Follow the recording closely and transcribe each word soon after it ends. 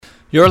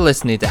You're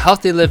listening to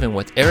Healthy Living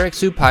with Eric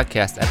Sue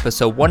Podcast,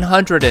 episode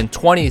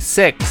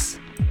 126.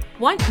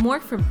 Want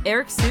more from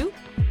Eric Sue?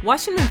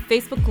 Watch him on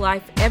Facebook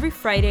Live every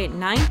Friday at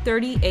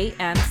 9:30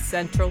 a.m.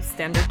 Central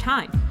Standard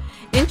Time.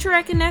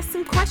 Interact and ask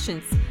some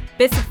questions.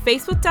 Visit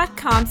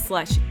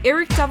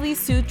facebook.com/Eric W.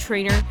 Sue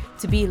Trainer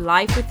to be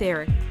live with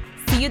Eric.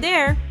 See you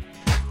there.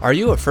 Are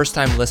you a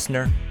first-time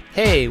listener?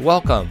 Hey,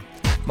 welcome.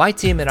 My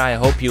team and I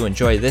hope you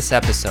enjoy this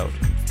episode.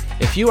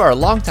 If you are a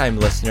long-time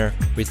listener,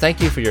 we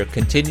thank you for your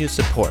continued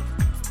support.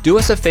 Do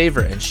us a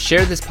favor and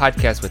share this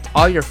podcast with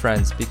all your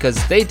friends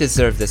because they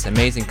deserve this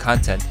amazing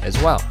content as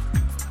well.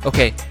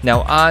 Okay,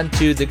 now on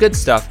to the good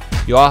stuff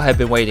you all have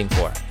been waiting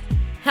for.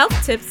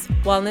 Health tips,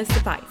 wellness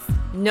advice.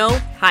 No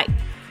hype.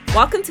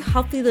 Welcome to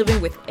Healthy Living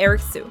with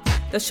Eric Sue,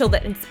 the show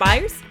that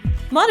inspires,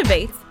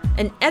 motivates,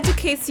 and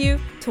educates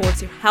you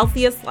towards your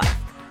healthiest life.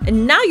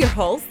 And now your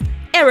host,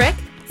 Eric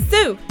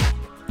Sue.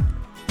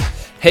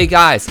 Hey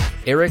guys,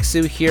 Eric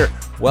Sue here.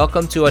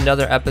 Welcome to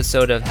another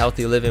episode of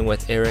Healthy Living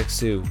with Eric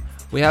Sue.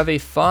 We have a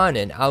fun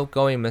and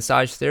outgoing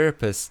massage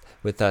therapist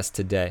with us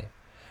today.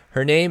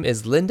 Her name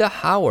is Linda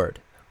Howard.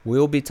 We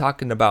will be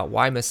talking about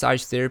why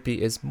massage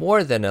therapy is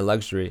more than a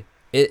luxury.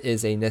 It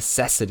is a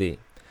necessity.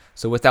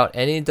 So without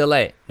any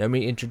delay, let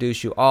me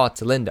introduce you all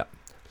to Linda.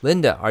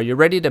 Linda, are you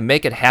ready to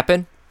make it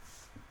happen?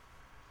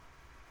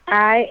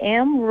 I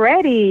am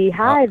ready.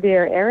 Hi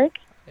there, Eric.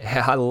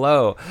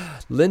 Hello.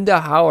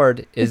 Linda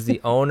Howard is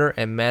the owner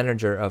and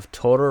manager of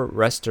Total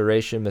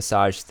Restoration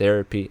Massage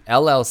Therapy,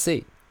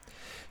 LLC.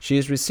 She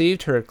has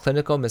received her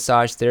clinical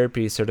massage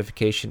therapy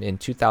certification in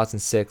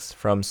 2006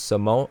 from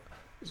Soma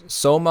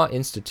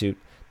Institute,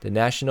 the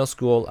National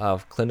School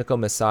of Clinical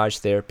Massage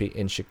Therapy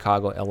in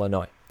Chicago,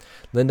 Illinois.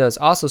 Linda is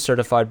also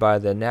certified by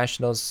the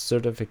National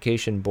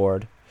Certification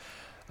Board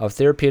of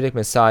Therapeutic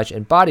Massage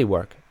and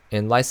Bodywork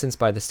and licensed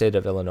by the state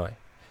of Illinois.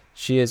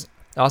 She is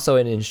also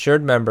an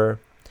insured member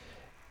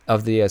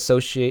of the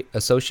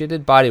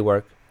Associated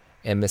Bodywork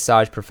and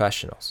Massage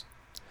Professionals.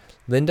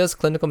 Linda's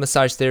clinical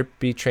massage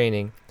therapy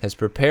training has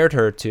prepared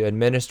her to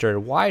administer a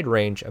wide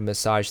range of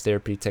massage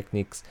therapy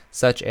techniques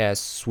such as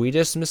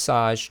Swedish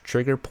massage,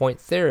 trigger point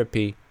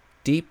therapy,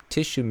 deep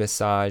tissue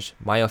massage,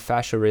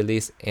 myofascial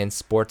release, and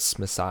sports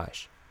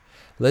massage.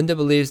 Linda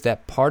believes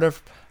that part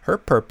of her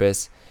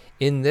purpose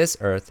in this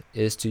earth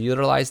is to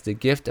utilize the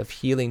gift of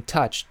healing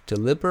touch to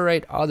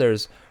liberate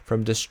others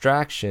from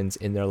distractions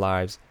in their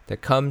lives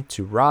that come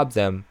to rob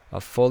them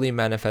of fully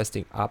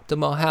manifesting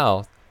optimal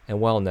health and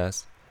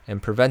wellness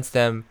and prevents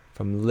them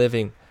from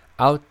living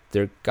out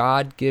their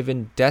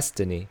God-given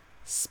destiny,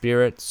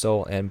 spirit,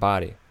 soul, and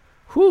body.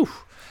 Whew!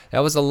 That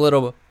was a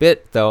little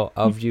bit, though,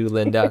 of you,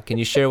 Linda. Can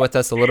you share with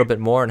us a little bit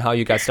more on how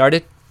you got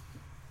started?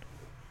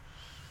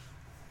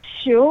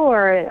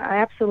 Sure,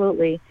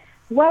 absolutely.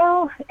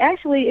 Well,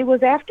 actually, it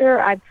was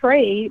after I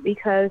prayed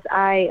because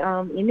I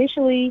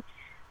initially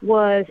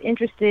was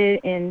interested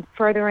in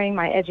furthering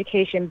my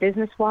education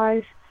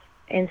business-wise.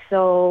 And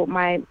so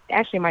my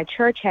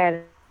church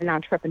had an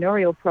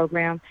entrepreneurial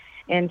program.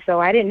 And so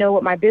I didn't know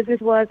what my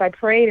business was. I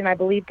prayed and I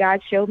believe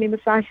God showed me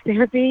massage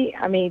therapy.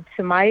 I mean,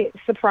 to my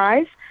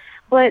surprise.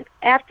 But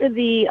after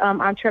the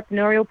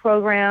entrepreneurial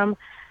program,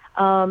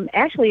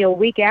 actually a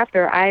week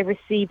after, I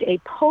received a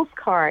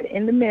postcard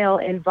in the mail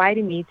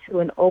inviting me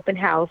to an open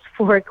house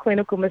for a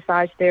clinical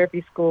massage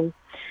therapy school.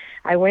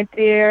 I went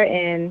there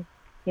and,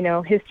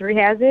 history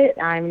has it,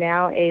 I'm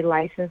now a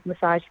licensed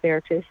massage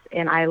therapist,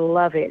 and I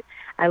love it.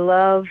 I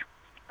love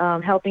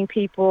helping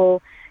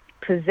people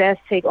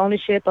take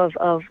ownership of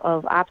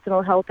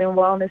optimal health and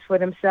wellness for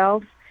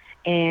themselves.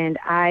 And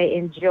I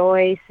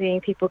enjoy seeing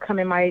people come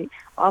in my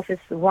office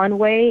one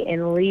way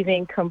and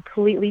leaving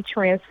completely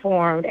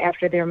transformed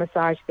after their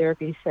massage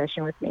therapy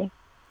session with me.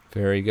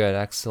 Very good.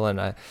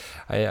 Excellent.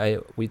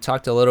 We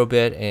talked a little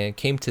bit and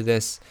came to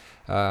this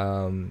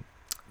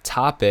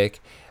topic.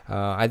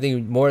 I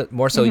think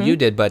more so you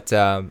did, but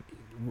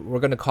we're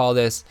going to call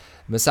this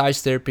massage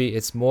therapy.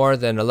 It's more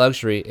than a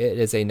luxury. It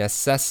is a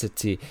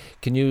necessity.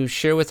 Can you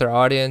share with our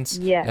audience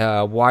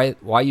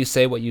why you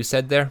say what you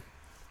said there?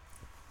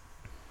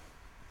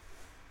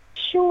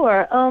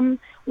 Sure.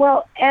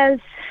 Well, as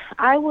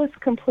I was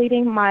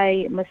completing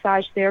my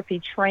massage therapy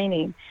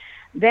training,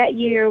 that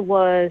year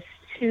was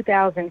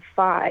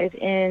 2005,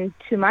 and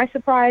to my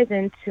surprise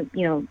and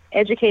to,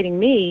 educating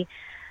me,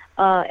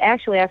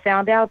 actually I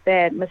found out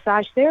that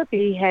massage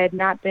therapy had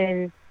not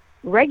been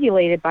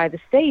regulated by the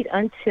state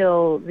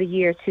until the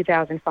year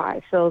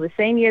 2005. So the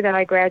same year that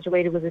I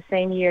graduated was the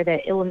same year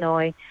that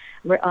Illinois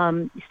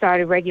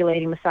started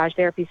regulating massage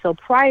therapy. So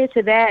prior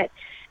to that,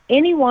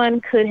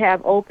 anyone could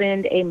have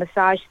opened a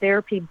massage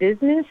therapy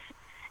business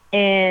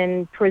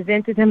and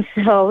presented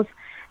themselves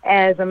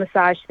as a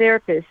massage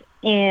therapist.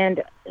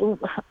 And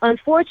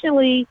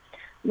unfortunately,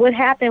 what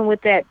happened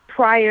with that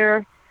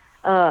prior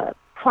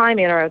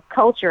climate or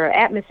culture or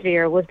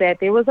atmosphere was that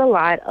there was a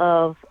lot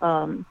of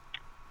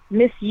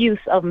misuse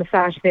of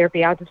massage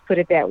therapy. I'll just put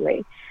it that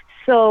way.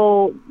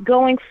 So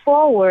going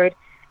forward,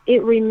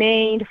 it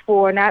remained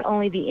for not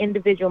only the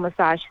individual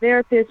massage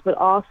therapist, but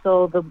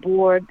also the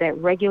board that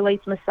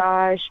regulates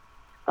massage,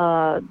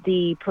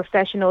 the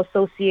professional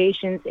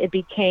associations. It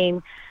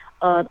became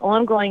an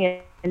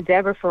ongoing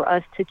endeavor for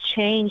us to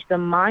change the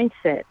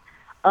mindset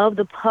of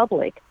the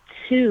public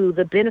to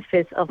the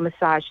benefits of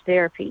massage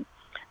therapy,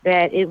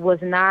 that it was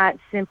not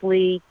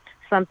simply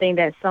something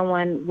that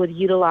someone would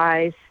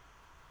utilize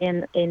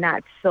in a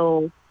not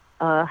so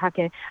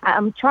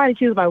I'm trying to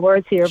choose my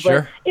words here,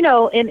 Sure.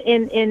 but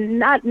in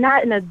not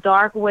in a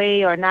dark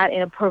way or not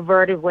in a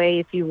perverted way,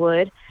 if you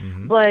would,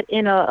 but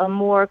in a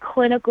more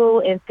clinical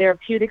and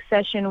therapeutic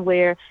session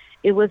where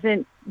it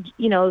wasn't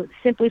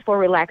simply for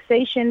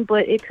relaxation,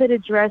 but it could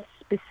address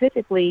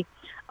specifically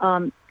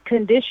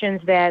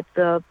conditions that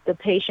the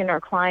patient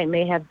or client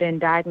may have been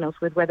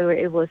diagnosed with, whether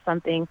it was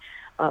something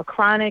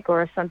chronic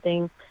or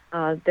something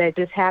that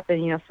just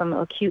happened, some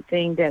acute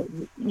thing that,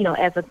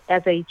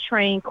 as a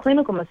trained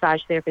clinical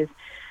massage therapist,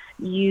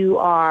 you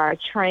are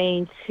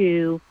trained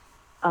to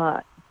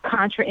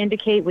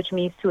contraindicate, which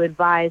means to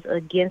advise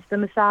against the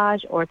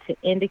massage, or to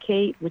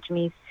indicate, which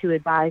means to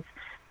advise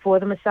for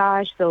the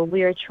massage. So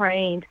we are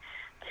trained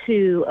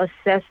to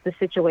assess the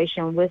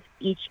situation with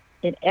each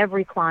and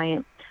every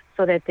client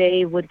so that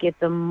they would get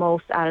the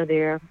most out of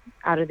their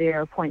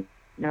appointment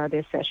or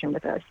their session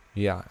with us.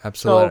 Yeah,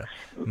 absolutely.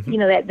 So,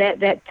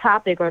 that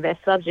topic or that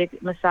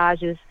subject,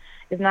 massage, is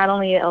not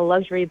only a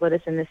luxury, but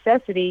it's a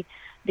necessity,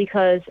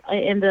 because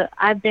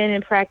I've been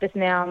in practice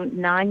now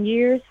 9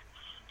 years,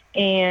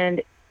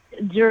 and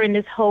during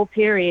this whole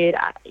period,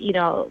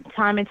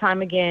 time and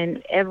time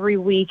again, every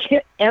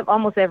week,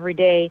 almost every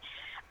day,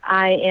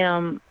 I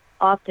am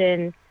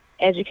often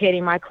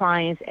educating my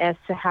clients as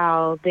to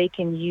how they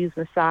can use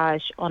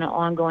massage on an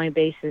ongoing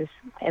basis,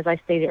 as I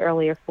stated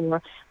earlier,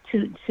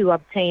 to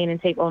obtain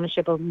and take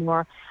ownership of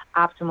more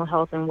optimal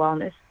health and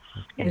wellness.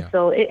 And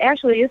so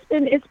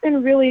it's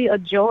been really a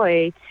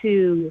joy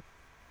to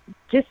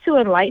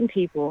enlighten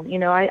people.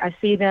 I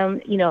see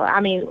them,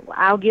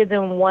 I'll give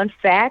them one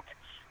fact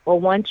or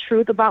one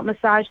truth about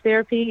massage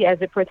therapy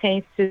as it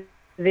pertains to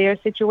their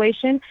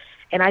situation,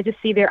 and I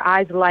just see their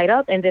eyes light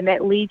up, and then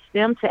that leads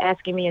them to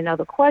asking me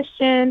another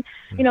question,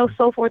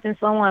 so forth and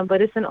so on.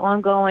 But it's an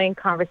ongoing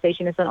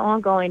conversation. It's an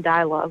ongoing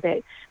dialogue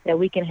that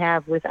we can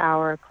have with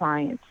our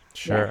clients.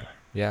 Sure. Yes.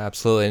 Yeah,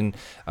 absolutely.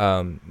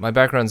 And my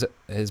background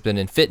has been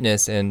in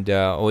fitness, and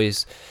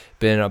always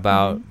been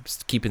about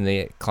keeping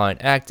the client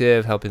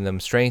active, helping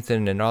them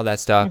strengthen and all that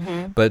stuff.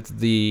 But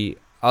the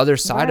other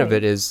side of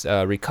it is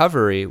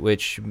recovery,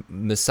 which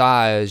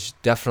massage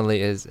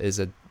definitely is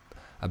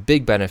a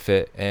big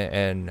benefit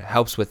and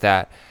helps with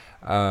that.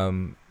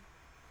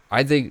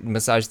 I think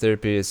massage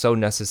therapy is so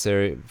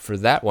necessary for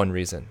that one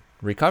reason,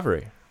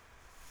 recovery.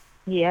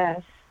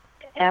 Yes,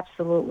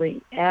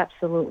 absolutely.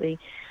 Absolutely.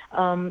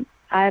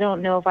 I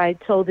don't know if I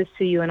told this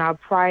to you in our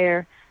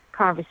prior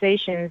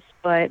conversations,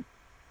 but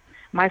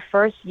my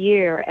first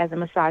year as a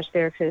massage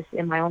therapist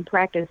in my own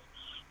practice,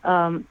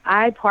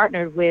 I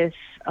partnered with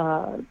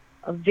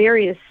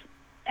various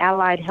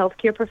allied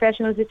healthcare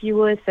professionals, if you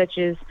would, such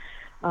as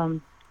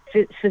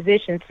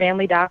physicians,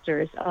 family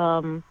doctors,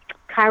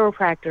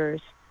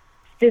 chiropractors,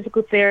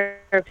 physical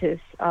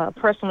therapists,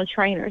 personal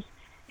trainers.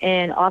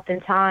 And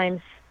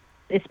oftentimes,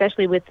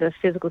 especially with the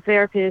physical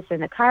therapists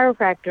and the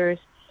chiropractors,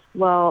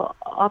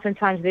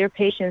 oftentimes their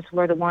patients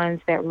were the ones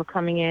that were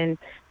coming in.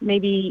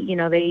 Maybe,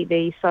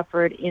 they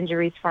suffered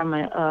injuries from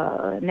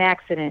an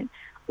accident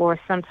or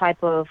some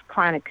type of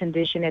chronic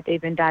condition that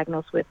they've been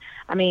diagnosed with.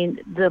 I mean,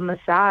 the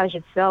massage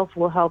itself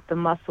will help the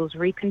muscles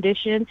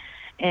recondition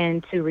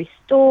and to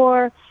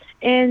restore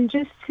and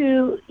just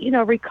to,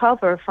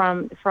 recover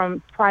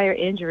from prior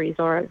injuries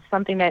or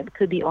something that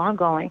could be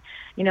ongoing.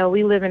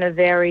 We live in a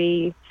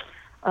very,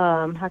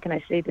 how can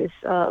I say this?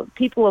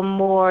 People are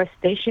more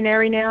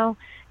stationary now.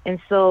 And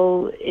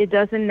so it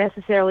doesn't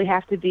necessarily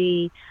have to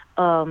be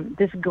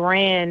this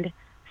grand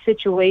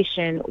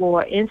situation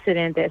or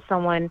incident that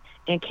someone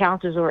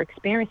encounters or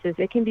experiences.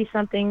 It can be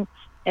something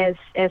as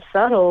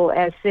subtle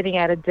as sitting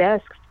at a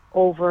desk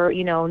over,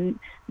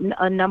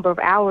 a number of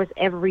hours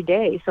every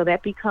day. So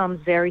that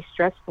becomes very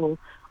stressful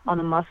on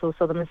the muscles.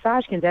 So the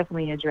massage can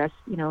definitely address,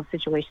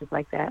 situations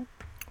like that.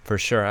 For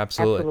sure,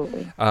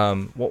 absolutely.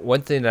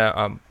 One thing that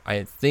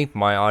I think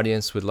my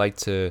audience would like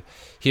to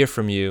hear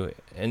from you,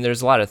 and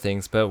there's a lot of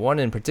things, but one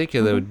in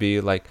particular would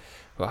be like,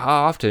 well,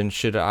 how often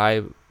should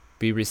I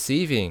be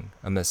receiving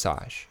a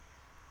massage?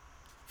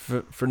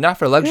 For not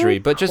for luxury,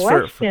 but just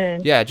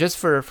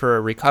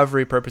for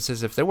recovery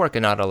purposes, if they're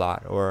working out a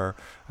lot or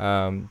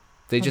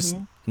they just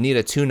need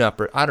a tune-up,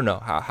 or I don't know.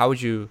 How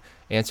would you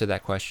answer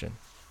that question?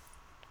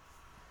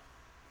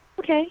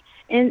 Okay.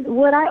 And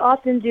what I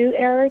often do,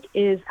 Eric,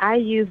 is I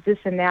use this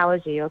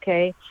analogy,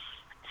 okay?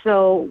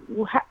 So,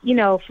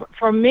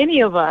 for many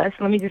of us,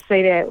 let me just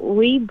say that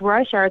we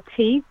brush our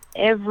teeth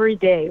every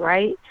day,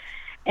 right?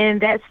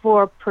 And that's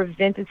for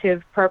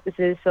preventative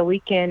purposes, so we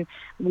can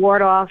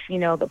ward off,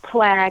 the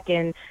plaque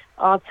and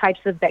all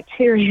types of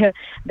bacteria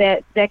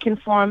that can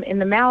form in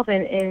the mouth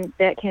and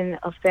that can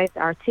affect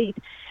our teeth.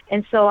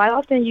 And so I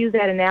often use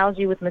that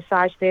analogy with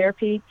massage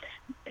therapy.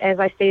 As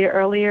I stated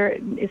earlier,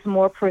 it's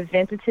more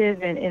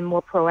preventative and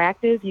more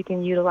proactive. You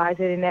can utilize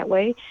it in that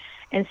way.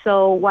 And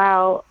so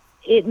while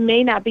it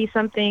may not be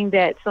something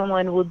that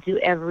someone will do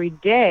every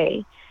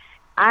day,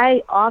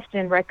 I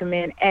often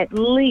recommend at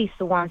least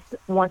once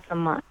a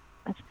month.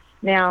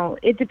 Now,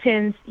 it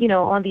depends,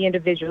 on the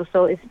individual.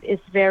 So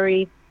it's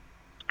very,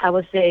 I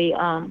would say,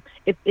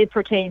 it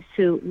pertains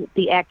to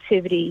the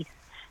activity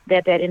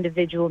that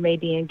individual may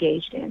be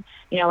engaged in.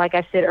 Like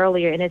I said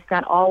earlier, and it's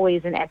not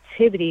always an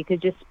activity. It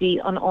could just be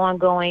an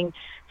ongoing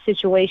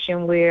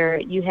situation where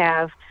you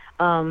have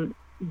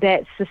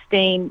that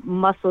sustained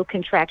muscle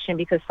contraction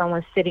because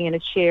someone's sitting in a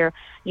chair,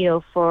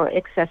 for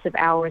excessive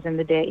hours in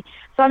the day.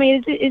 So, I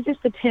mean, it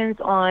just depends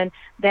on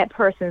that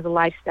person's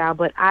lifestyle.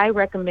 But I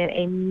recommend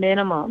a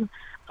minimum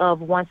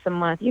of once a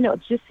month,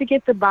 just to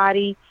get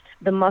the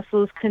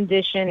muscles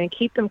conditioned and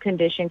keep them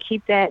conditioned,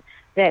 keep that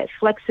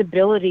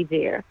flexibility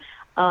there,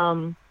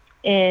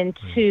 and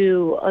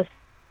to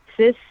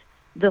assist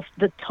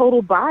the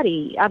total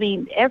body. I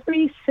mean,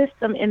 every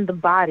system in the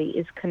body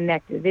is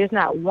connected. There's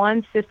not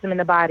one system in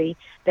the body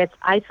that's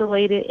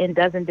isolated and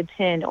doesn't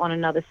depend on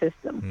another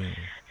system.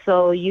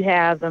 So you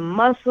have the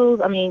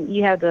muscles,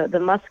 you have the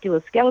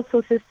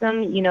musculoskeletal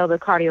system, the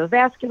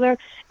cardiovascular,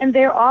 and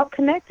they're all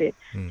connected.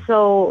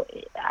 So,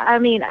 I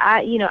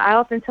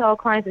often tell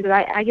clients, because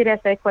I get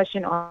asked that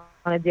question on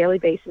a daily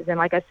basis. And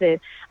like I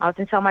said, I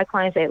often tell my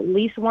clients at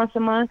least once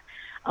a month.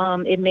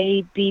 It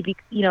may be,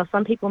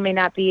 some people may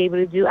not be able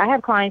to do. I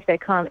have clients that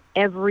come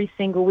every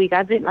single week.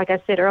 Like I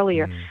said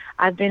earlier,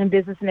 I've been in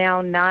business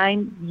now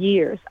 9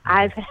 years.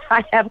 I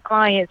have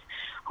clients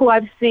who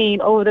I've seen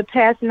over the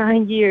past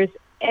 9 years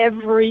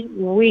every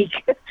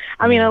week.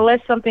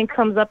 Unless something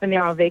comes up and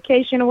they're on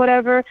vacation or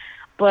whatever.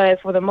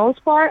 But for the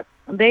most part,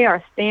 they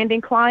are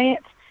standing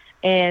clients.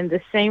 And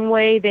the same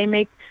way they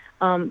make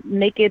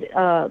it,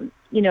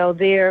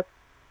 their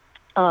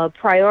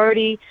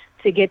priority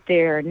to get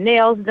their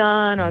nails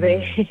done or their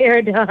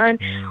hair done,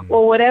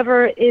 or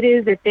whatever it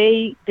is that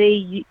they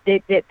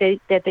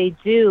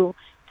do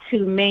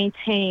to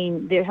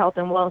maintain their health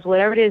and wellness.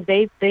 Whatever it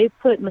is, they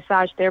put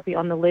massage therapy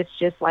on the list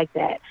just like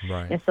that.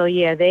 Right. And so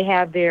they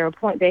have their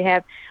appointment.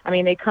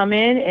 They come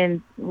in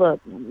and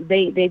look.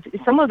 They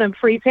some of them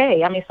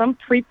prepay. Some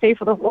prepay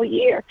for the whole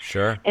year.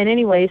 Sure. And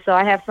anyway, so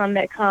I have some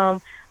that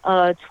come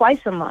twice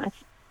a month.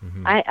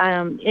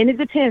 And it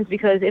depends,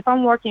 because if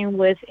I'm working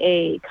with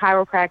a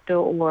chiropractor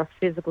or a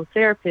physical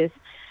therapist,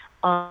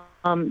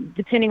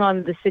 depending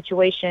on the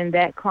situation,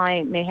 that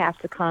client may have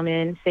to come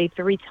in, say,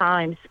 3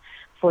 times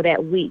for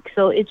that week.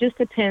 So it just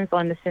depends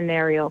on the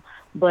scenario.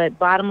 But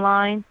bottom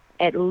line,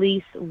 at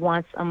least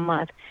once a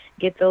month.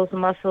 Get those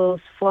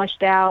muscles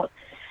flushed out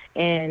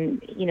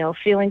and,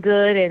 feeling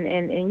good.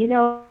 And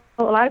a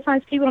lot of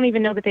times people don't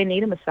even know that they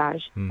need a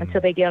massage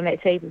until they get on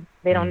that table.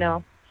 They don't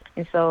know.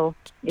 And so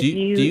if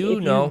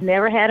you've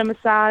never had a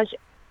massage,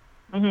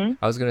 I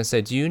was going to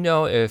say, do you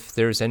know if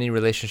there's any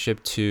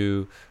relationship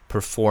to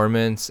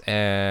performance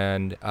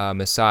and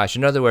massage?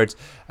 In other words,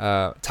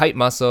 tight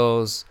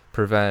muscles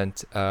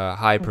prevent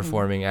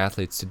high-performing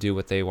athletes to do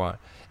what they want.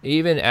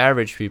 Even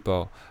average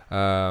people,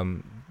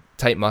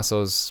 tight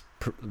muscles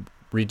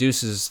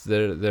reduces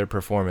their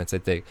performance, I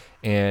think.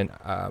 And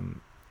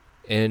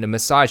a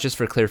massage, just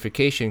for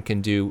clarification,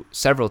 can do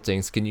several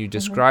things. Can you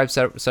describe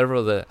several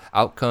of the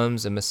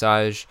outcomes a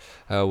massage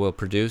will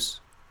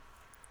produce?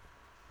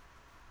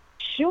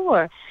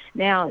 Sure.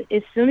 Now,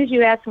 as soon as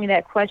you asked me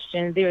that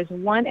question, there's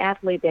one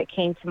athlete that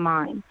came to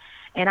mind.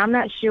 And I'm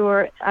not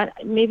sure,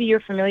 maybe you're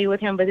familiar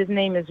with him, but his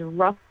name is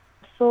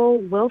Russell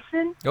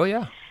Wilson. Oh,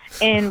 yeah.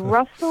 And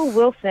Russell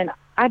Wilson,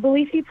 I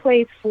believe he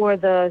plays for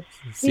the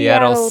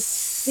Seattle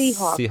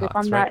Seahawks, if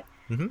I'm not... Right?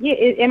 Yeah,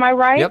 am I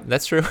right? Yep,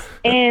 that's true.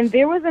 And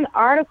there was an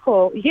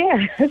article,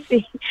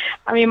 see,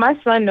 my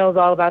son knows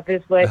all about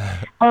this, but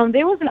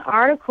there was an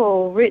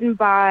article written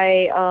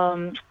by,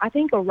 I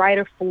think, a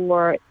writer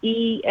for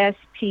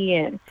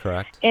ESPN.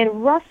 Correct.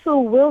 And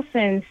Russell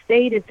Wilson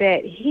stated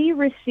that he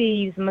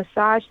receives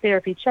massage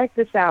therapy, check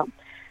this out,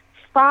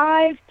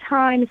 5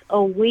 times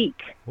a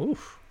week.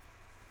 Oof.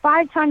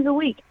 5 times a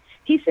week.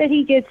 He said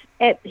he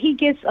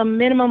gets a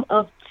minimum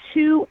of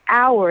 2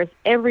 hours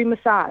every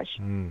massage.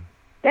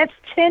 That's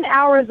 10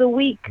 hours a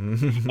week.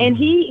 And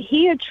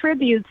he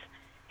attributes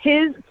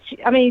his,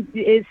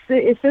 as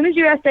soon as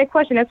you asked that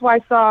question, that's why I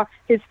saw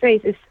his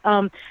face. It's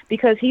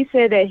because he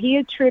said that he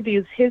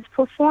attributes his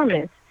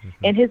performance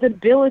and his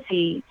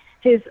ability,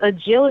 his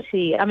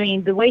agility,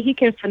 the way he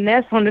can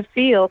finesse on the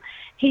field,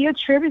 he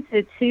attributes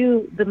it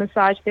to the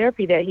massage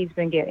therapy that he's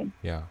been getting.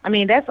 Yeah.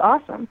 That's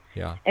awesome.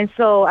 Yeah. And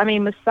so,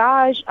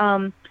 massage,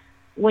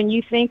 when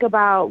you think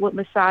about what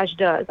massage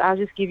does, I'll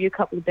just give you a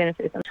couple of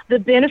benefits. The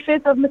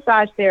benefits of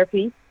massage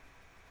therapy: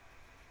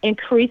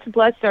 increase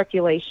blood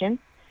circulation,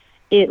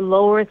 it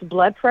lowers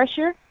blood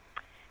pressure,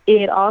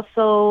 it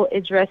also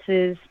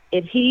addresses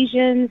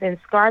adhesions and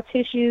scar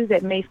tissues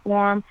that may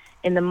form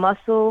in the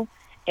muscle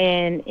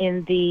and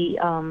in the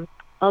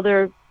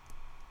other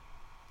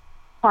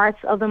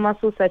parts of the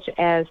muscle, such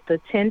as the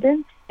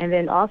tendon, and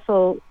then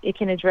also it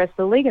can address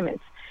the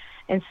ligaments.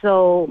 And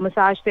so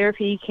massage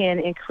therapy can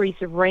increase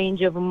the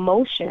range of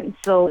motion.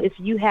 So if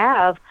you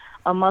have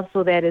a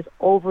muscle that is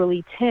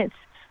overly tense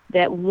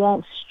that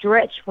won't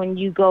stretch when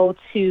you go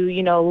to,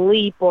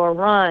 leap or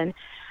run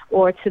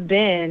or to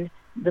bend,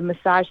 the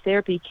massage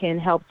therapy can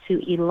help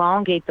to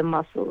elongate the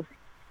muscles.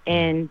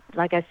 And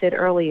like I said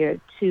earlier,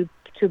 to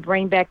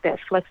bring back that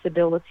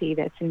flexibility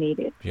that's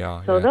needed.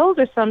 So those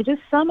are some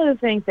of the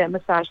things that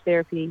massage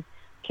therapy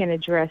can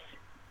address.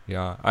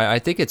 Yeah, I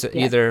think it's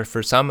either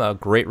for some a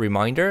great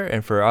reminder,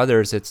 and for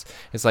others it's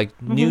like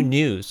new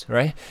news,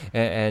 right?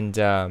 And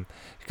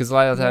because a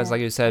lot of times, like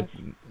you said,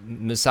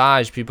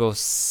 massage, people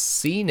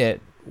seen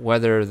it,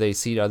 whether they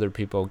see other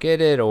people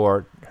get it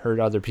or heard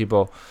other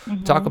people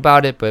talk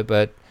about it,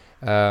 but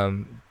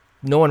no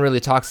one really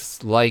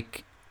talks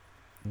like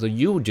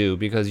you do,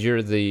 because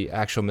you're the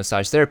actual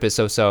massage therapist.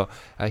 So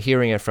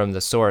hearing it from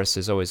the source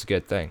is always a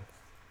good thing.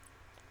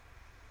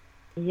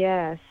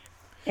 Yes.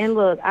 And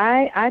look,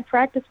 I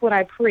practice what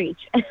I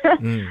preach.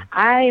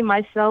 I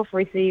myself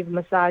receive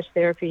massage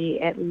therapy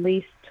at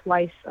least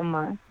twice a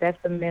month. That's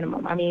the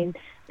minimum. I mean,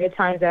 there are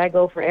times that I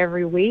go for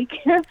every week,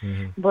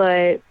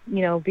 but,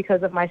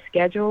 because of my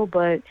schedule.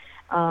 But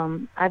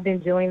I've been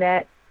doing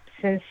that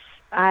since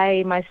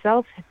I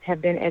myself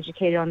have been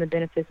educated on the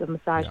benefits of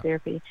massage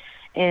therapy.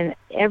 And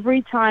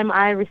every time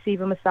I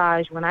receive a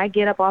massage, when I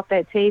get up off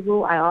that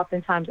table, I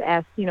oftentimes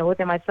ask,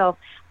 within myself,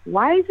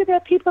 why is it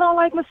that people don't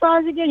like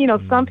massage again?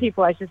 Some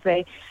people, I should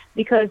say,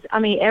 because,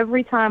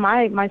 every time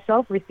I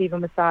myself receive a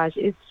massage,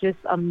 it's just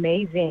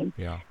amazing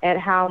at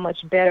how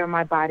much better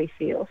my body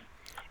feels.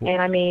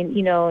 And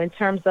in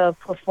terms of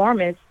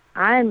performance,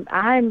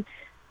 I'm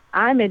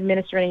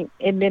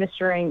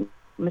administering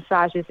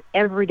massages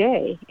every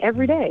day.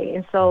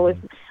 And so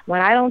when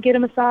I don't get a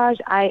massage,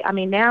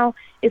 now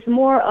it's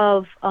more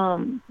of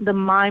the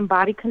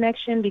mind-body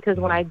connection, because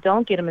when I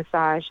don't get a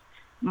massage,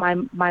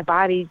 my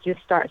body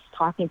just starts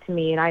talking to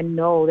me, and I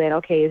know that,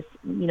 okay, it's,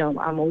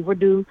 I'm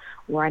overdue,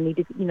 or I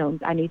need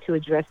to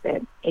address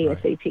that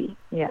ASAP. Right.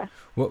 Yeah.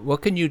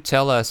 What can you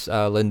tell us,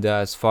 Linda,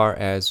 as far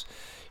as,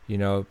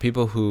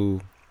 people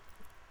who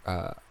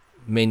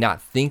may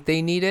not think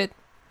they need it,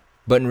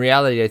 but in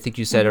reality, I think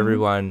you said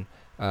everyone,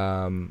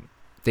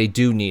 they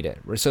do need it.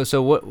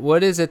 So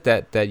what is it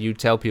that you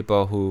tell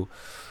people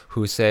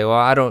who say, well,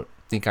 I don't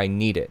think I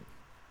need it?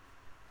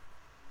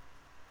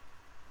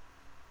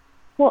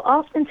 Well,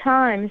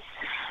 oftentimes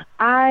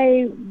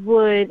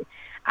what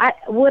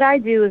I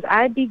do is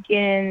I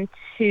begin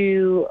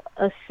to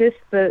assist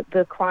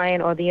the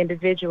client or the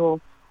individual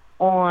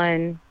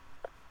on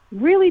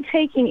really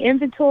taking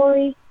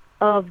inventory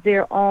of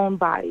their own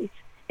bodies.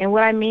 And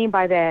what I mean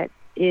by that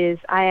is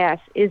I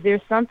ask, is there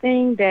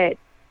something that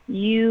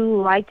you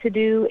like to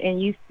do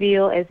and you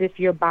feel as if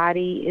your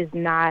body is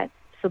not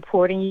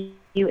supporting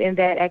you in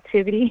that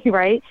activity,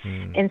 right?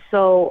 And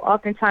so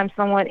oftentimes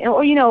someone,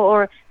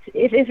 or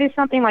if it's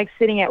something like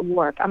sitting at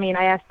work,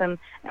 I ask them,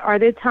 are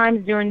there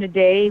times during the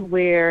day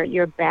where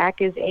your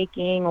back is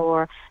aching?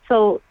 Or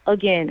so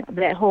again,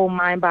 that whole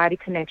mind-body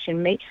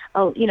connection,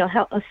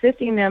 help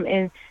assisting them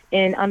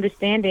in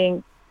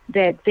understanding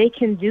that they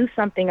can do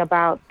something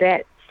about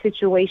that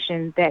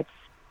situation that's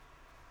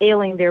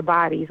ailing their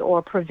bodies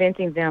or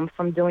preventing them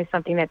from doing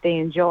something that they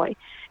enjoy.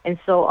 And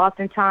so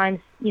oftentimes,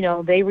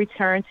 they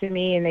return to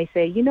me and they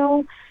say,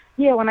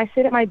 when I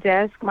sit at my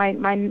desk,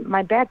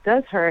 my back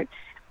does hurt.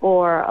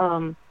 Or,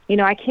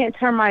 I can't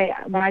turn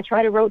when I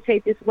try to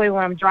rotate this way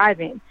when I'm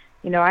driving,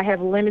 I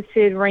have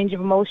limited range of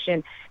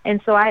motion.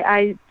 And so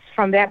I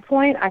from that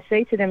point, I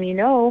say to them,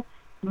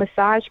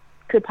 massage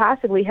could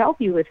possibly help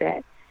you with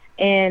that.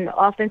 And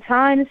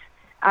oftentimes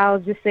I'll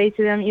just say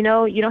to them, you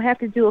don't have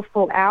to do a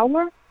full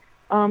hour.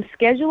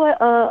 Schedule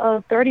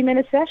a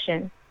 30-minute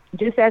session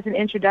just as an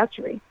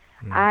introductory.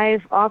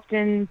 I've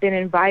often been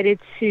invited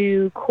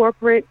to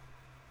corporate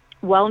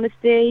wellness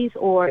days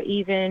or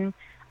even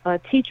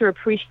teacher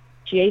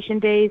appreciation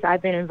days.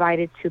 I've been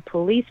invited to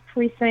police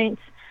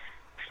precincts,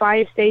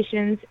 fire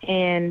stations,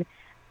 and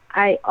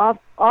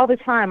all the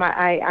time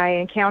I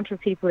encounter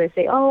people that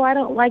say, oh, I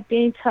don't like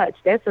being touched.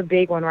 That's a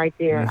big one right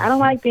there. I don't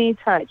like being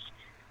touched.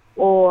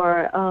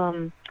 Or,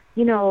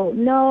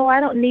 no,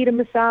 I don't need a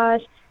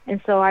massage. And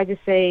so I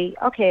just say,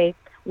 okay,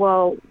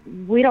 well,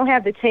 we don't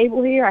have the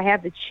table here. I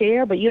have the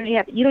chair, but you don't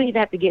even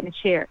have to get in the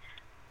chair.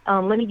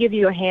 Let me give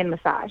you a hand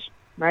massage,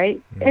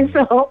 right? And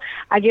so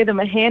I give them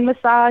a hand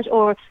massage,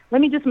 or let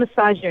me just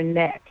massage your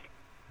neck.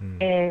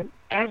 And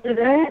after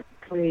that,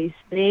 please,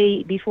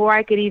 before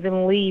I could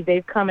even leave,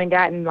 they've come and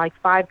gotten like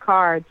 5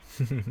 cards,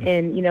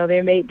 and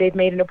they've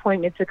made an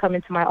appointment to come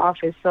into my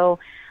office. So,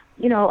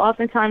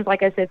 oftentimes,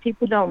 like I said,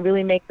 people don't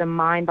really make the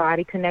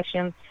mind-body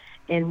connection.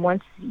 And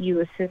once you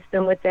assist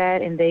them with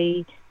that, and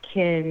they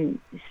can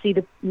see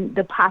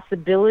the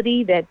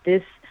possibility that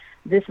this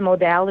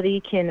modality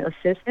can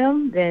assist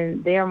them,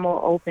 then they are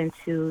more open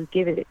to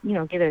give it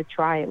a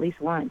try at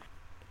least once.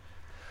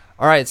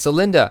 All right, so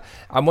Linda,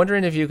 I'm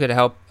wondering if you could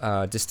help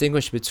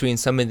distinguish between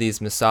some of these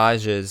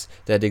massages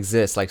that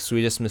exist, like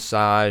Swedish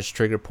massage,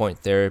 trigger point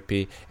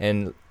therapy,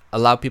 and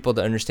allow people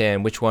to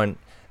understand which one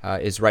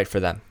is right for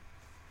them.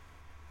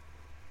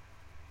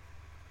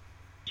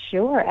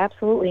 Sure,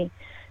 absolutely.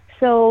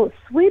 So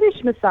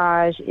Swedish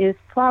massage is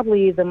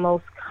probably the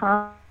most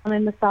common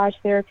massage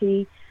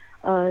therapy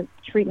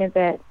treatment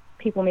that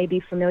people may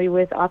be familiar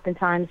with.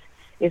 Oftentimes,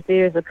 if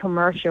there's a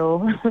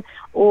commercial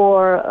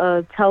or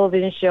a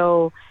television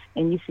show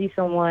and you see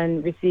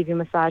someone receiving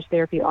massage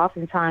therapy,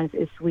 oftentimes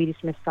it's Swedish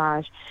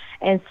massage.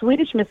 And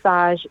Swedish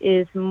massage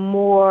is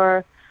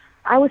more,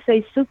 I would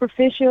say,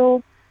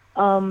 superficial.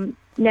 Now,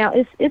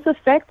 it's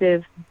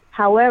effective.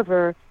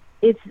 However,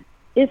 it's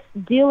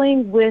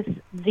dealing with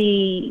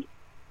the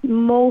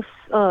most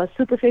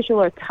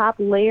superficial or top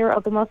layer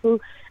of the muscle.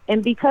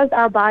 And because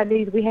our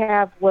bodies, we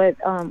have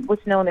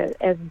what's known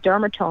as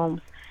dermatomes.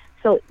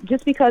 So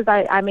just because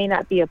I may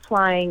not be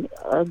applying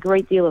a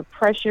great deal of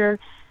pressure,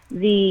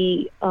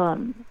 the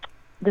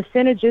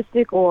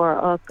synergistic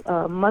or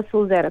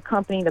muscles that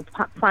accompany the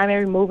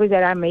primary movers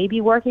that I may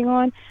be working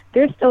on,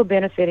 they're still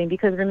benefiting,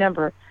 because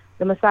remember,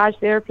 the massage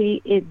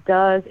therapy, it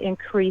does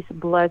increase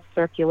blood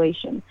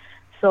circulation.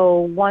 So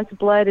once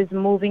blood is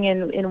moving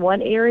in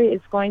one area,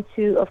 it's going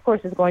to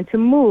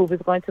move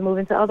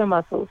into other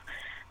muscles.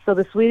 So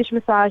the Swedish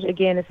massage,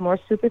 again, is more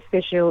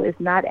superficial. It's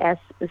not as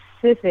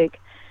specific.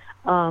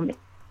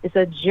 It's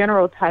a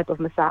general type of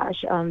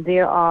massage.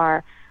 There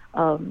are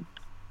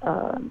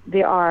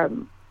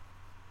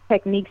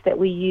techniques that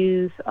we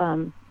use.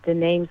 The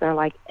names are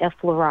like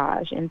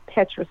effleurage and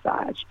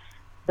petrissage.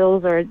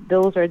 Those are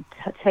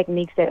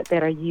techniques that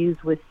are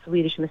used with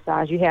Swedish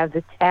massage. You have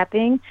the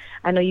tapping.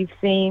 I know you've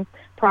seen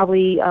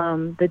probably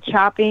the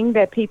chopping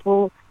that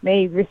people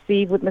may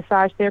receive with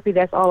massage therapy.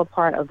 That's all a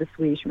part of the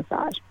Swedish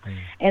massage.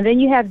 And then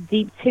you have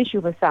deep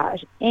tissue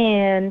massage.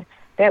 And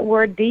that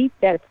word deep,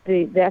 that's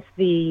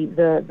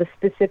the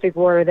specific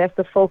word, that's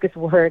the focus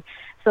word.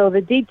 So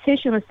the deep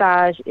tissue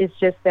massage is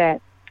just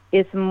that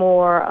it's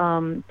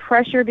more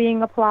pressure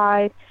being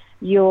applied.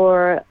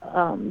 You're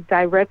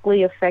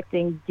directly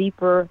affecting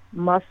deeper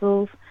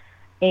muscles.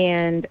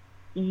 But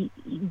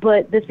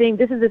this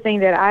is the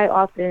thing that I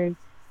often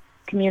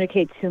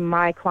communicate to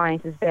my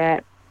clients, is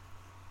that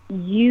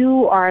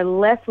you are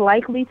less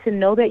likely to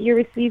know that you're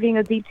receiving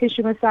a deep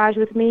tissue massage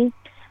with me,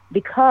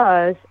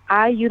 because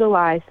I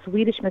utilize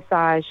Swedish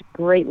massage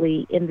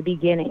greatly in the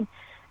beginning.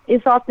 I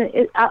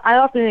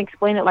often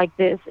explain it like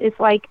this. It's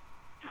like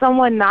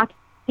someone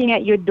knocking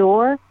at your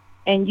door,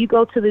 and you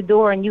go to the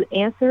door and you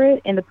answer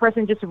it, and the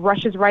person just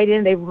rushes right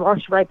in. They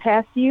rush right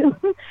past you.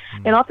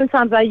 And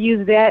oftentimes I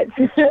use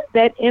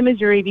that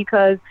imagery,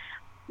 because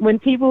when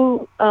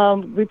people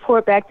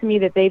report back to me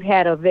that they've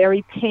had a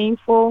very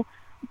painful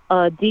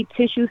deep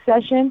tissue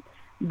session,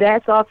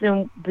 that's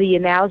often the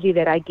analogy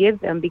that I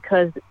give them,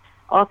 because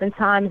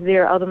oftentimes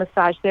there are other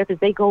massage therapists,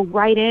 they go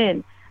right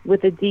in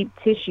with a deep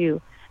tissue.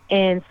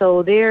 And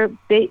so they're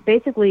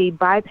basically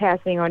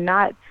bypassing or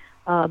not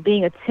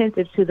being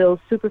attentive to those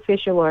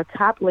superficial or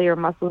top layer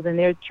muscles, and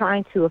they're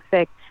trying to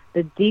affect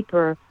the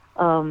deeper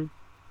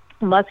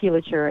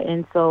musculature.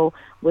 And so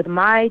with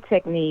my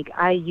technique,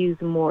 I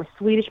use more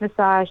Swedish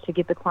massage to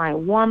get the client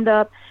warmed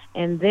up,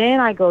 and then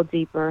I go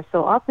deeper.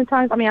 So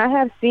oftentimes, I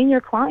have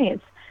senior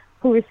clients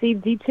who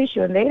receive deep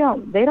tissue, and they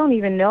don't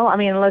even know,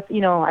 unless,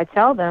 I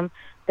tell them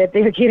that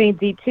they're getting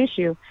deep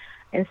tissue.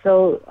 And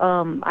so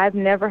I've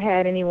never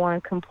had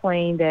anyone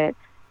complain that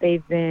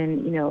they've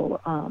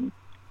been,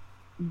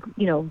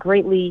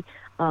 greatly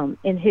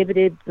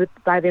inhibited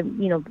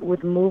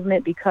with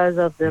movement because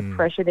of the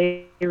pressure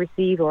they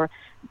receive, or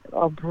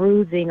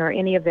bruising, or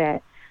any of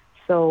that.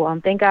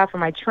 So thank God for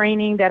my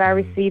training that I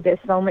received at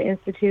Soma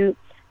Institute.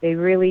 They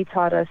really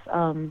taught us,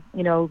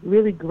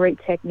 really great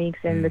techniques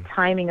and the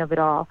timing of it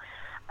all.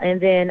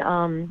 And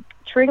then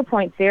trigger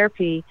point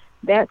therapy,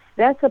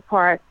 that's a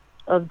part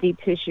of deep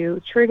tissue.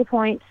 Trigger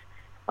points,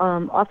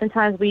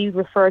 oftentimes we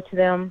refer to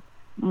them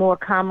more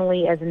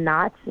commonly as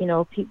knots.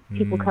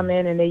 People come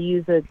in and they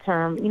use the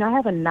term, I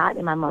have a knot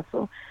in my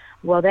muscle.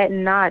 Well, that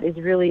knot is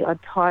really a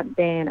taut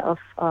band of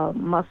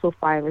muscle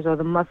fibers, or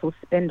the muscle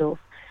spindles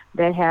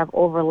that have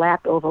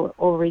overlapped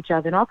over each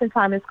other. And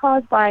oftentimes it's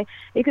caused by,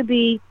 it could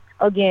be,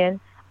 again,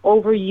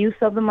 overuse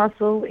of the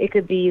muscle. It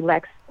could be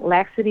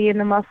laxity in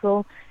the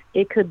muscle.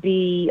 It could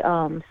be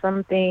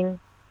something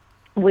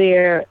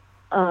where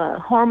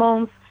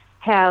hormones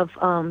have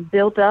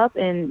built up,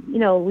 and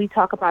we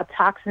talk about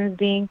toxins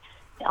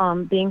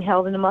being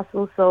held in the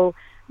muscle. So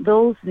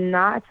those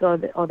knots or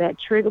that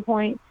trigger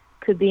point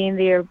could be in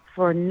there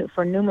for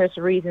numerous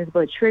reasons.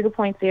 But trigger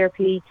point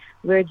therapy,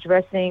 we're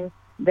addressing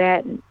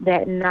that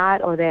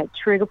knot or that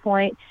trigger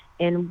point,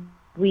 and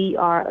we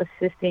are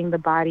assisting the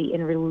body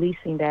in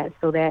releasing that,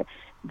 so that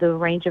the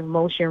range of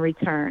motion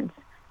returns,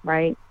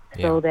 right?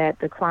 Yeah. So that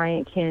the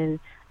client can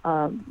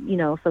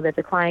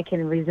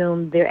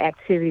resume their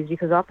activities,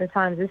 because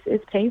oftentimes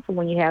it's painful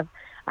when you have,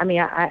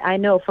 I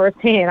know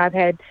firsthand, I've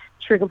had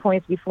trigger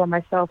points before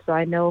myself, so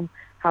I know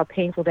how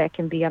painful that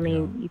can be.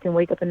 You can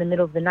wake up in the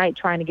middle of the night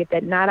trying to get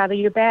that knot out of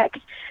your back.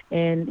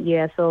 And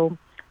so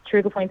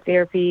trigger point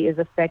therapy is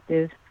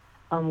effective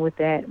with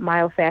that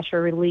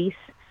myofascial release.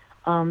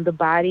 The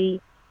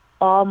body,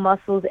 all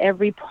muscles,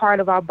 every part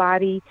of our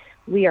body,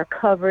 we are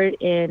covered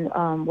in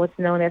what's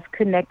known as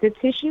connective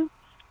tissue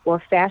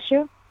or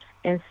fascia.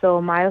 And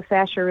so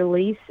myofascial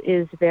release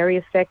is very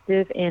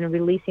effective in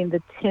releasing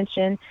the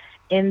tension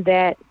in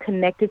that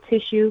connective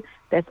tissue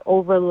that's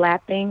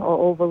overlapping or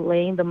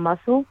overlaying the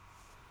muscle.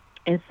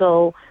 And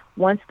so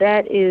once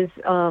that is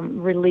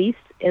released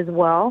as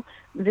well,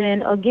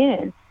 then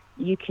again,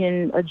 you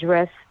can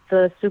address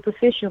the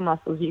superficial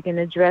muscles. You can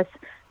address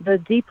the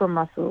deeper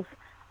muscles.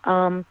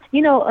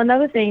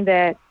 Another thing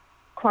that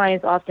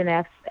clients often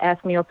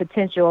ask me, or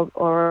potential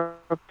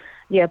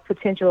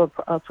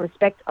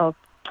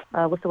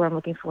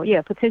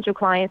potential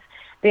clients,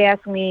 they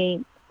ask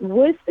me,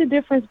 what's the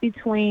difference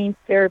between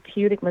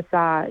therapeutic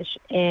massage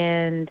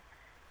and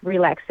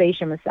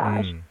relaxation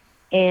massage?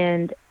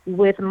 And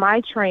with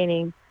my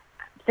training,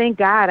 thank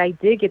God I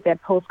did get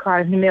that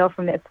postcard in the mail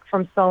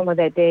from Soma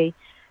that day,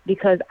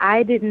 because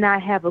I did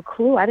not have a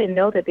clue. I didn't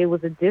know that there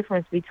was a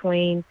difference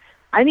between.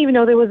 I didn't even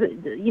know there was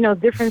a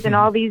difference in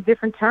all these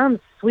different terms,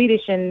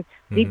 Swedish and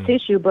deep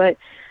tissue. But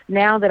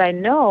now that I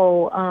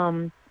know,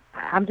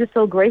 I'm just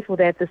so grateful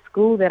that the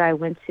school that I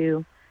went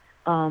to,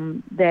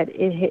 that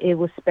it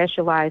was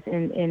specialized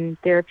in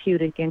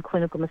therapeutic and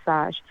clinical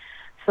massage.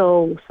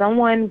 So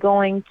someone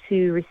going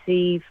into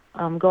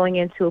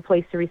a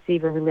place to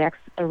receive a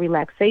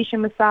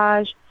relaxation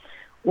massage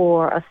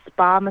or a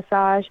spa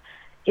massage,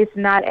 it's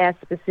not as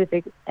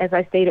specific as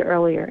I stated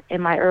earlier.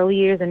 In my early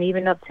years and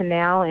even up to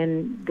now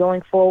and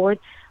going forward,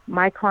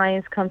 my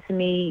clients come to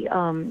me,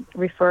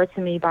 referred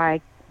to me by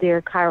their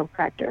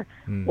chiropractor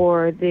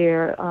or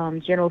their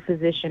general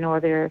physician or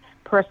their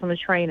personal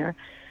trainer.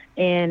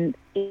 And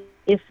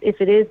if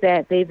it is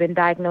that they've been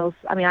diagnosed,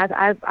 I mean,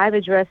 I've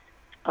addressed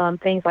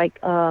things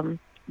like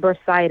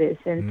bursitis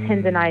and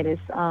tendinitis,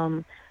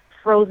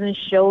 frozen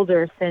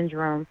shoulder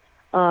syndrome,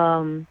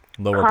 lower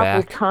carpal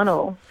back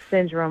tunnel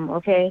syndrome,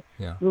 okay?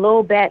 Yeah.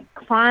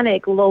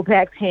 Chronic low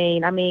back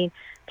pain. I mean,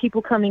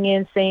 people coming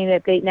in saying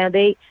that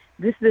this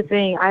is the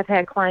thing, I've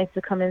had clients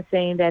to come in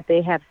saying that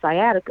they have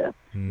sciatica.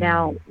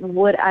 Now,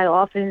 what I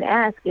often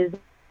ask is,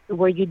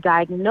 were you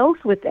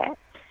diagnosed with that?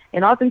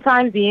 And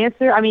oftentimes the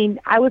answer, I mean,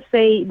 I would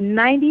say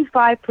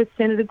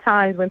 95% of the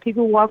times when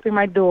people walk through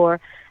my door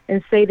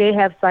and say they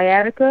have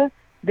sciatica,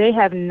 they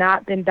have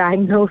not been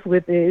diagnosed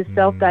with it. It's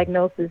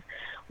self-diagnosis.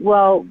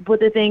 Well, but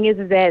the thing is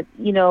that,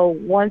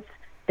 once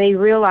they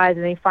realize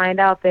and they find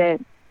out that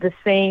the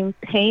same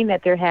pain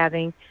that they're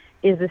having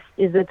is a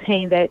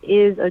pain that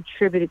is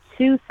attributed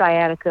to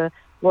sciatica,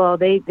 well,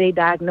 they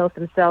diagnose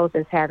themselves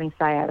as having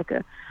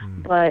sciatica.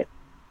 But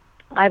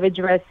I've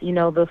addressed,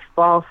 the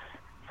false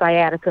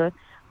sciatica,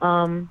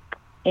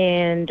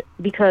 and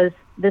because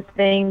the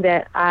thing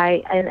that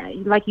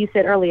and like you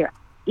said earlier,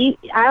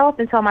 I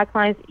often tell my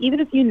clients, even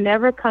if you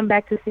never come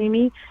back to see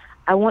me,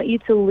 I want you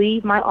to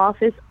leave my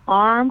office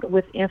armed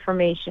with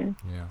information.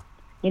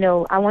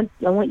 Yeah. I want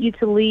you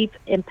to leave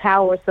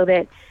empowered so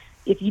that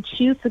if you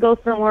choose to go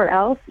somewhere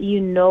else,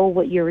 you know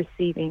what you're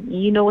receiving.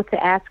 You know what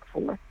to ask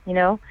for,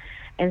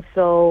 And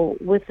so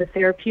with the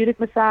therapeutic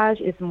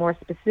massage, it's more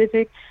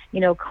specific.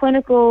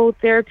 Clinical,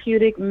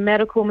 therapeutic,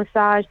 medical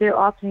massage, they're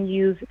often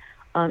used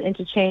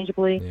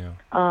interchangeably. Yeah.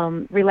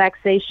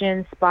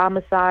 Relaxation, spa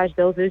massage,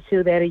 those are the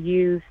two that are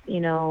used,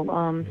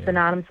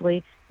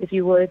 synonymously, if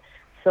you would.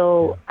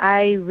 So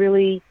I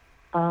really,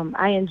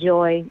 I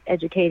enjoy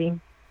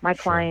educating my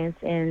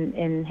clients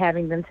and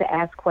having them to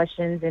ask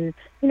questions. And,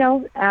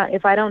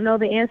 if I don't know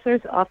the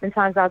answers,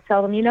 oftentimes I'll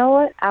tell them, you know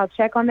what, I'll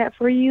check on that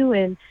for you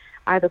and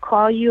either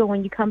call you, or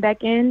when you come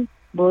back in,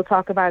 we'll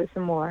talk about it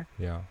some more.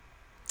 Yeah.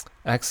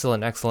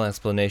 Excellent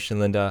explanation,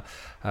 Linda.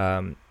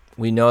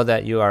 We know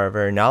that you are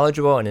very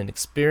knowledgeable and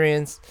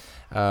experienced.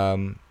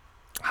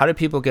 How do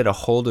people get a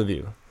hold of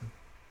you?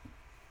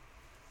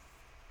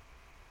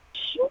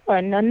 Sure,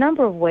 in a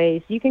number of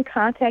ways. You can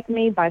contact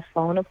me by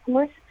phone, of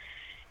course,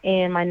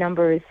 and my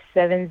number is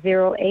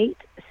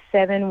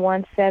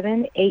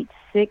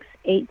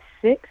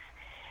 708-717-8686.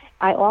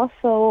 I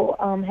also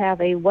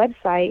have a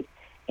website,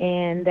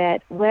 and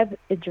that web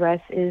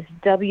address is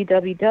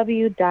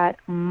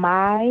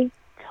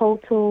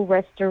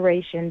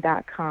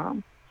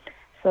www.mytotalrestoration.com.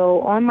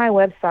 So on my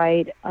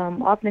website,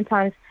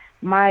 oftentimes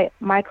my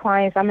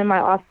clients, I'm in my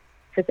office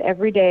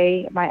every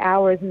day. My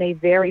hours may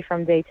vary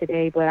from day to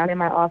day, but I'm in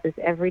my office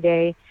every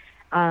day.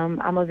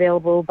 I'm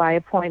available by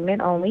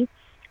appointment only.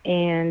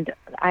 And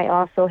I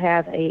also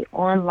have a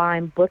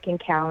online booking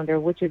calendar,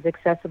 which is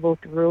accessible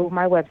through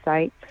my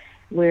website,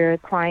 where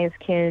clients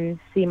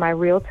can see my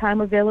real-time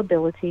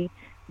availability,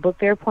 book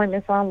their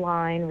appointments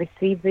online,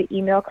 receive the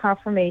email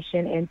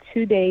confirmation, and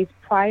 2 days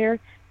prior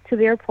to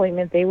their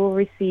appointment, they will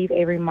receive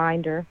a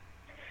reminder,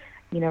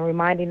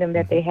 reminding them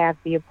that they have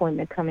the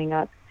appointment coming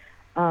up.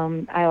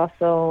 I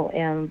also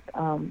am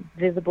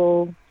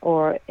visible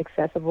or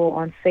accessible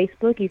on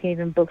Facebook. You can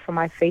even book from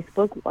my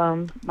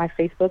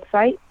Facebook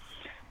site.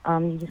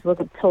 You just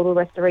look up Total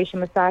Restoration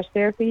Massage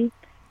Therapy.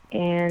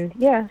 And,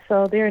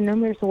 so there are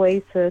numerous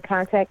ways to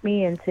contact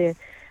me and to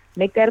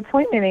make that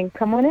appointment and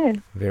come on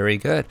in. Very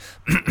good.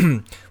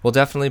 We'll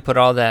definitely put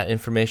all that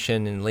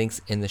information and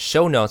links in the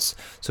show notes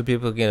so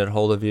people can get a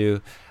hold of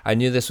you. I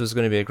knew this was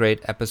going to be a great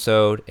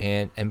episode.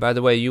 And by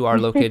the way, you are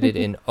located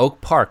in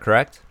Oak Park,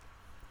 correct?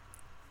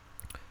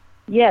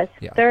 Yes,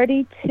 Yeah.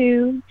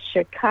 32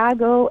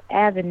 Chicago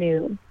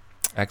Avenue.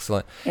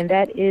 Excellent. And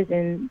that is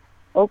in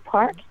Oak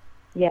Park.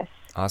 Yes.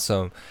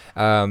 Awesome.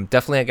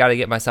 Definitely, I got to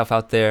get myself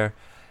out there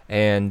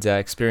and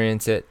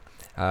experience it.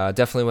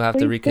 Definitely, we'll have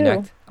to Please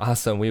reconnect. do.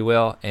 Awesome, we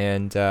will.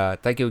 And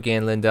thank you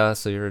again, Linda.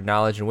 So your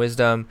knowledge and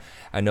wisdom,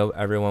 I know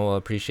everyone will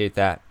appreciate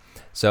that.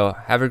 So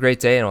have a great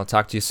day, and I'll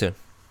talk to you soon.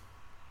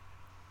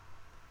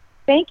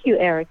 Thank you,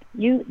 Eric.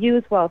 You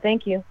as well.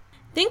 Thank you.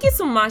 Thank you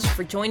so much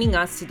for joining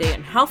us today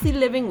on Healthy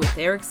Living with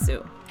Eric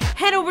Sue.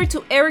 Head over to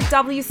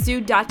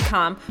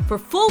ericwsue.com for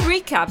full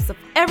recaps of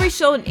every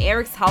show in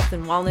Eric's Health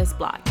and Wellness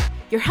blog.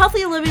 Your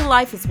healthy living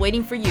life is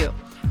waiting for you.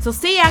 So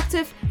stay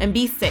active and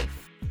be safe.